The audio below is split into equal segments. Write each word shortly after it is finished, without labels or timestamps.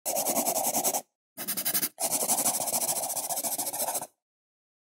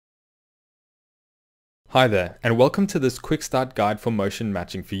Hi there, and welcome to this quick start guide for motion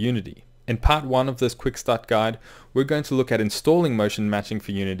matching for Unity. In part 1 of this quick start guide, we're going to look at installing motion matching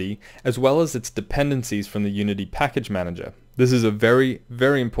for Unity, as well as its dependencies from the Unity package manager. This is a very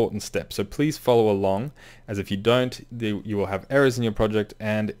important step, so please follow along, as if you don't, you will have errors in your project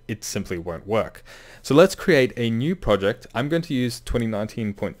and it simply won't work. So let's create a new project. I'm going to use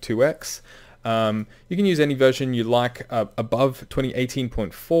 2019.2x. You can use any version you like above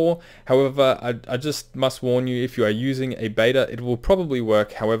 2018.4. However, I just must warn you, if you are using a beta, it will probably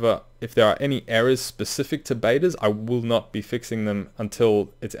work. However, if there are any errors specific to betas, I will not be fixing them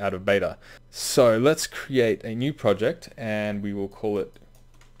until it's out of beta. So let's create a new project and we will call it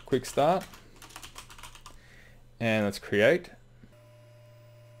Quick Start. And let's create.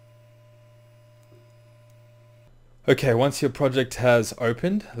 Okay, once your project has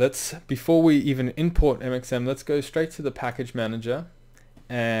opened, before we even import MXM, let's go straight to the package manager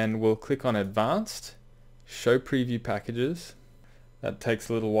and we'll click on Advanced, Show Preview Packages. That takes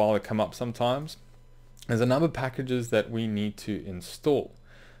a little while to come up sometimes. There's a number of packages that we need to install.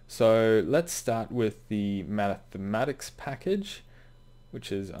 So let's start with the mathematics package,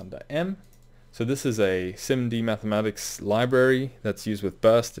 which is under M. So this is a SIMD mathematics library that's used with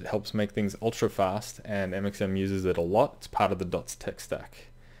Burst. It helps make things ultra fast, and MXM uses it a lot. It's part of the .NET tech stack.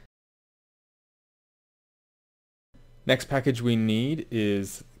 Next package we need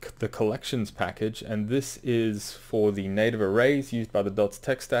is the collections package, and this is for the native arrays used by the .NET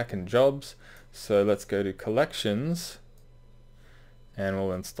tech stack and jobs. So let's go to collections and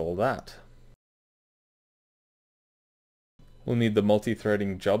we'll install that. We'll need the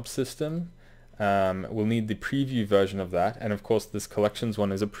multi-threading job system. We'll need the preview version of that, and of course this collections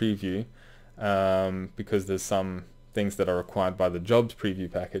one is a preview because there's some things that are required by the jobs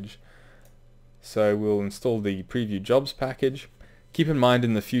preview package. So we'll install the preview jobs package. Keep in mind,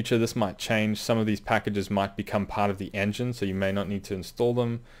 in the future this might change. Some of these packages might become part of the engine, so you may not need to install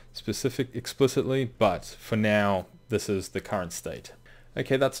them explicitly, but for now this is the current state.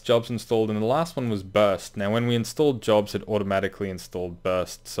 Okay, that's jobs installed, and the last one was Burst. Now when we installed jobs, it automatically installed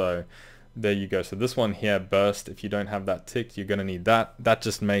Burst, so there you go. So this one here, Burst, if you don't have that ticked, you're going to need that. That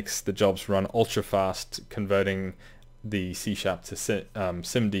just makes the jobs run ultra fast, converting the C# to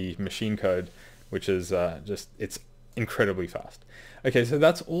SIMD machine code, which is it's incredibly fast. Okay, so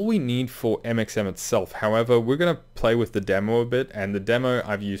that's all we need for MXM itself. However, we're going to play with the demo a bit, and the demo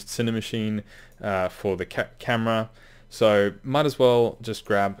I've used Cinemachine for the camera. So might as well just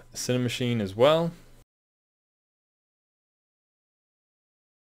grab Cinemachine as well.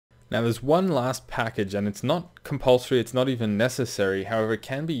 Now there's one last package, and it's not compulsory, it's not even necessary. However, it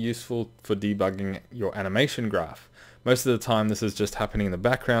can be useful for debugging your animation graph. Most of the time this is just happening in the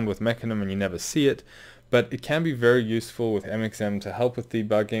background with Mechanim and you never see it, but it can be very useful with MXM to help with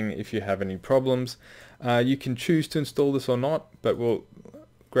debugging if you have any problems. You can choose to install this or not, but we'll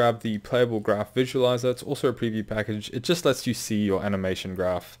grab the playable graph visualizer. It's also a preview package. It just lets you see your animation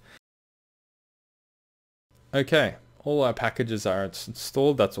graph. Okay. All our packages are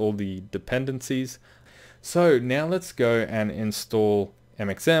installed. That's all the dependencies. So now let's go and install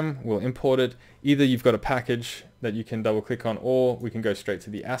MXM. We'll import it. Either you've got a package that you can double click on, or we can go straight to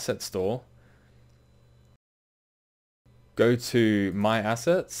the asset store. Go to My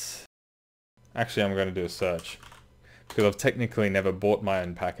Assets. Actually, I'm going to do a search because I've technically never bought my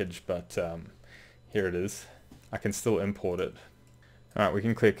own package, but here it is. I can still import it. All right, we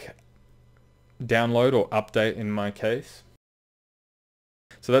can click download or update in my case.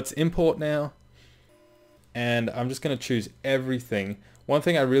 So that's import now, and I'm just going to choose everything. One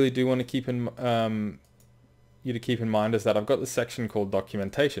thing I really do want to keep in you to keep in mind is that I've got this section called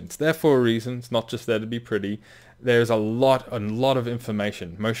documentation. It's there for a reason. It's not just there to be pretty. There's a lot of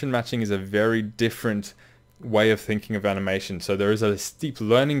information. Motion matching is a very different way of thinking of animation, so there is a steep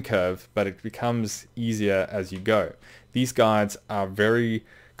learning curve, but it becomes easier as you go. These guides are very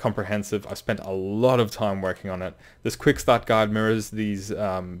comprehensive. I've spent a lot of time working on it. This quick start guide mirrors these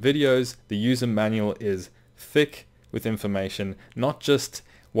videos. The user manual is thick with information, not just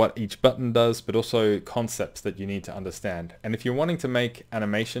what each button does, but also concepts that you need to understand. And if you're wanting to make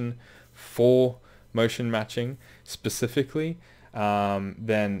animation for motion matching specifically,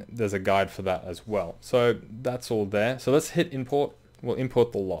 then there's a guide for that as well. So that's all there. So let's hit import. We'll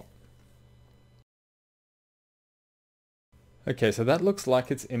import the lot. Okay, so that looks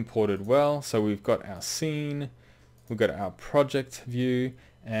like it's imported well. So we've got our scene, we've got our project view,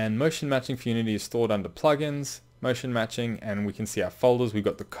 and motion matching for Unity is stored under plugins, motion matching, and we can see our folders. We've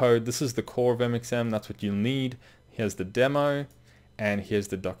got the code. This is the core of MXM. That's what you'll need. Here's the demo, and here's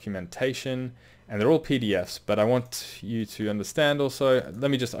the documentation, and they're all PDFs, but I want you to understand also,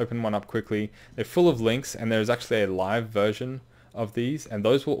 let me just open one up quickly. They're full of links, and there's actually a live version of these, and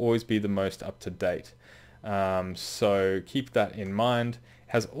those will always be the most up to date. So keep that in mind.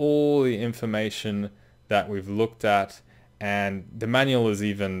 It has all the information that we've looked at, and the manual is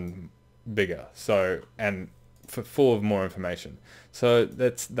even bigger, so, and full of more information. So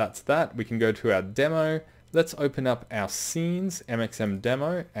that's that. We can go to our demo. Let's open up our scenes MXM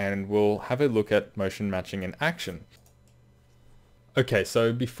demo, and we'll have a look at motion matching in action. Okay,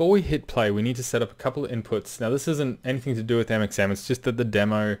 so before we hit play, we need to set up a couple of inputs. Now this isn't anything to do with MXM, it's just that the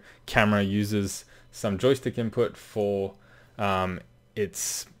demo camera uses some joystick input for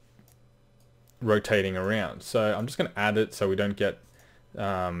its rotating around. So I'm just going to add it so we don't get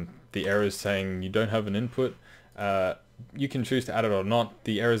the errors saying you don't have an input. You can choose to add it or not.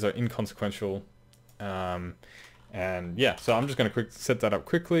 The errors are inconsequential. And yeah, so I'm just going to set that up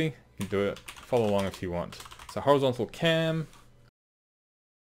quickly. You can do it, follow along if you want. So horizontal cam.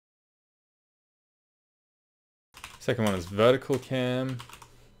 Second one is vertical cam.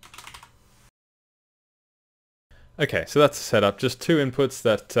 Okay, so that's set up. Just two inputs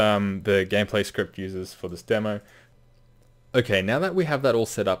that the gameplay script uses for this demo. Okay, now that we have that all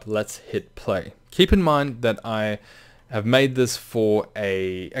set up, let's hit play. Keep in mind that I have made this for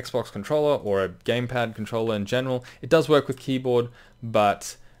a Xbox controller or a gamepad controller in general. It does work with keyboard,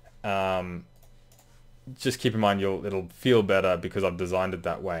 but just keep in mind it'll feel better because I've designed it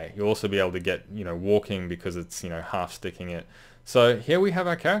that way. You'll also be able to get, walking because it's, half sticking it. So here we have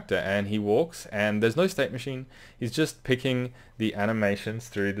our character, and he walks, and there's no state machine. He's just picking the animations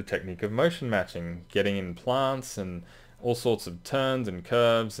through the technique of motion matching, getting in plants and all sorts of turns and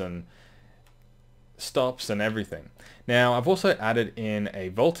curves and stops and everything. Now I've also added in a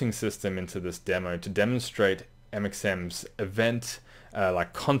vaulting system into this demo to demonstrate MXM's event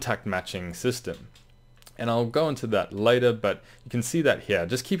like contact matching system. And I'll go into that later, but you can see that here.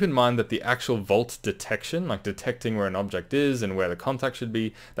 Just keep in mind that the actual vault detection, like detecting where an object is and where the contact should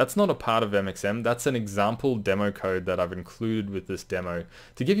be, that's not a part of MXM. That's an example demo code that I've included with this demo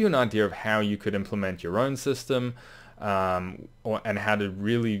to give you an idea of how you could implement your own system and how to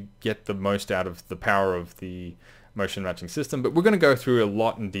really get the most out of the power of the motion matching system. But we're going to go through a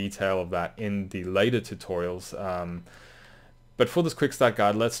lot in detail of that in the later tutorials. But for this quick start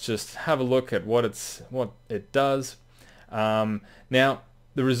guide, let's just have a look at what it does. Now,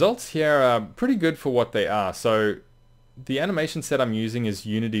 the results here are pretty good for what they are. So the animation set I'm using is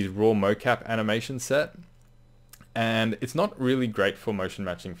Unity's raw mocap animation set. And it's not really great for motion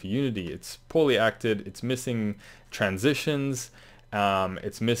matching for Unity. It's poorly acted, it's missing transitions,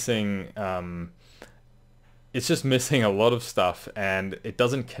 it's just missing a lot of stuff, and it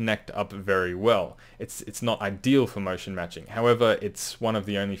doesn't connect up very well. It's not ideal for motion matching. However, it's one of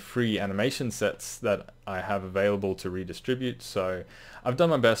the only free animation sets that I have available to redistribute, so I've done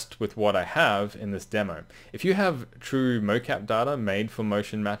my best with what I have in this demo. If you have true mocap data made for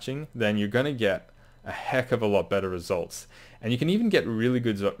motion matching, then you're going to get a heck of a lot better results. And you can even get really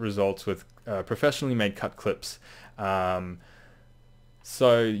good results with professionally made cut clips.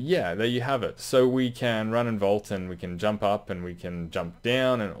 So yeah, there you have it. So we can run and vault, and we can jump up and we can jump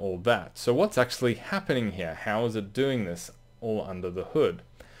down and all that. So what's actually happening here? How is it doing this all under the hood?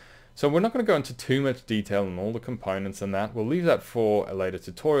 So we're not going to go into too much detail on all the components and that. We'll leave that for a later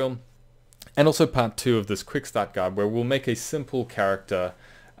tutorial. And also part 2 of this quick start guide, where we'll make a simple character,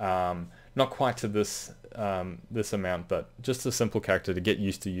 not quite to this this amount, but just a simple character to get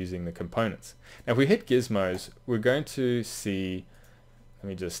used to using the components. Now if we hit gizmos, we're going to see, let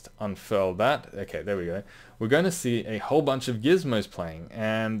me just unfurl that. Okay, there we go. We're going to see a whole bunch of gizmos playing,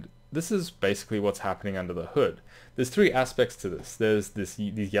 and this is basically what's happening under the hood. There's 3 aspects to this. There's these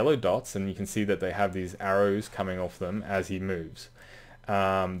yellow dots, and you can see that they have these arrows coming off them as he moves.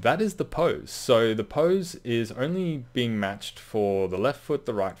 That is the pose. So the pose is only being matched for the left foot,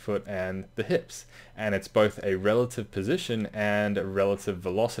 the right foot, and the hips. And it's both a relative position and a relative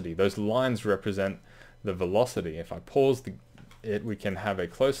velocity. Those lines represent the velocity. If I pause it, we can have a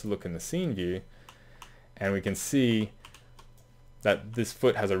closer look in the scene view, and we can see that this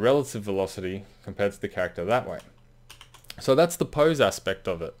foot has a relative velocity compared to the character that way. So that's the pose aspect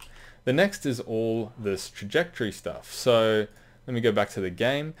of it. The next is all this trajectory stuff. So let me go back to the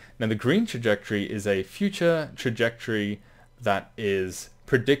game. Now the green trajectory is a future trajectory that is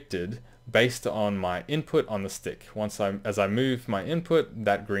predicted based on my input on the stick. As I move my input,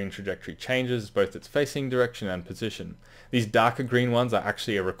 that green trajectory changes, both its facing direction and position. These darker green ones are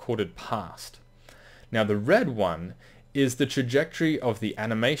actually a recorded past. Now the red one is the trajectory of the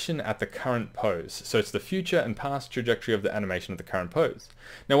animation at the current pose. So it's the future and past trajectory of the animation at the current pose.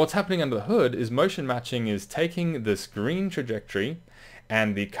 Now what's happening under the hood is motion matching is taking this green trajectory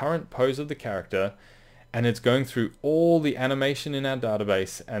and the current pose of the character, and it's going through all the animation in our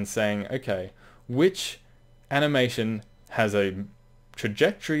database and saying, okay, which animation has a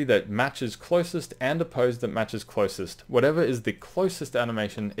trajectory that matches closest and a pose that matches closest. Whatever is the closest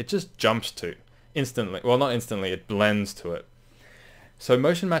animation, it just jumps to instantly. Well, not instantly, it blends to it. So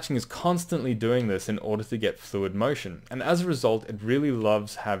motion matching is constantly doing this in order to get fluid motion. And as a result, it really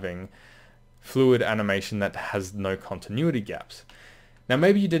loves having fluid animation that has no continuity gaps. Now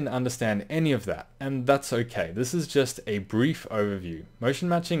maybe you didn't understand any of that, and that's okay. This is just a brief overview. Motion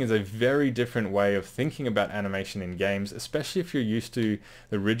matching is a very different way of thinking about animation in games, especially if you're used to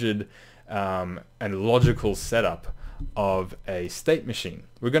the rigid and logical setup of a state machine.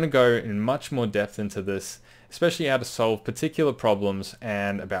 We're going to go in much more depth into this, especially how to solve particular problems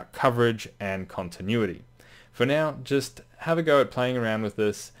and about coverage and continuity. For now, just have a go at playing around with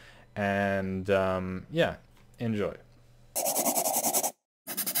this and yeah, enjoy.